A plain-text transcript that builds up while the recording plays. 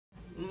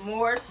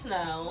More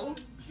snow.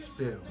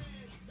 Still.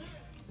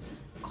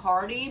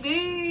 Cardi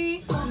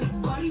B.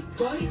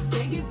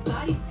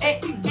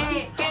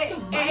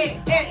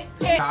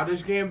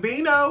 Childish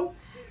Gambino.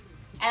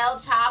 El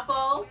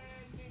Chapo.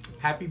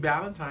 Happy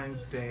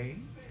Valentine's Day.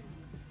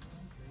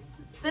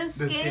 The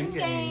Skin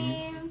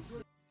Games.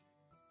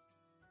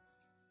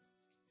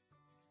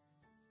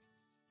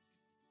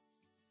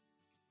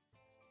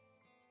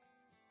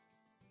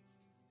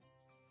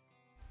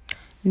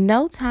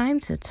 No time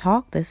to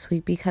talk this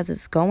week because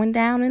it's going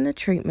down in the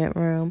treatment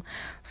room.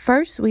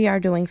 First, we are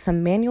doing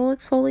some manual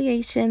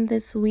exfoliation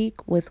this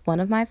week with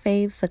one of my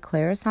faves, the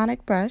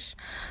Clarisonic brush.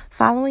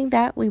 Following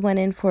that, we went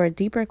in for a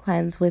deeper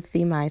cleanse with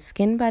the My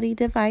Skin Buddy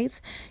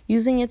device,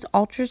 using its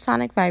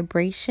ultrasonic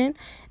vibration,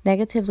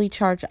 negatively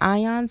charged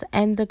ions,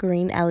 and the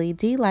green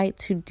LED light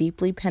to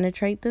deeply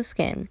penetrate the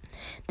skin.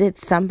 Did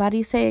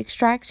somebody say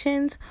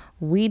extractions?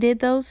 We did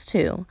those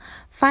too.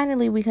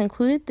 Finally, we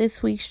concluded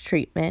this week's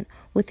treatment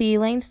with the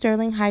Elaine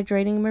Sterling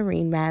Hydrating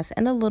Marine Mask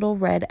and a little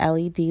red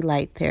LED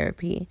light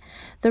therapy.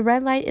 The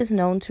red light is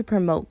known to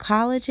promote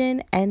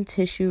collagen and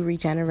tissue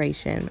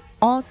regeneration,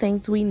 all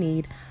things we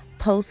need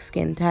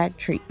post-skin tag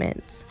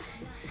treatments.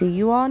 See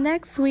you all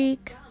next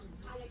week.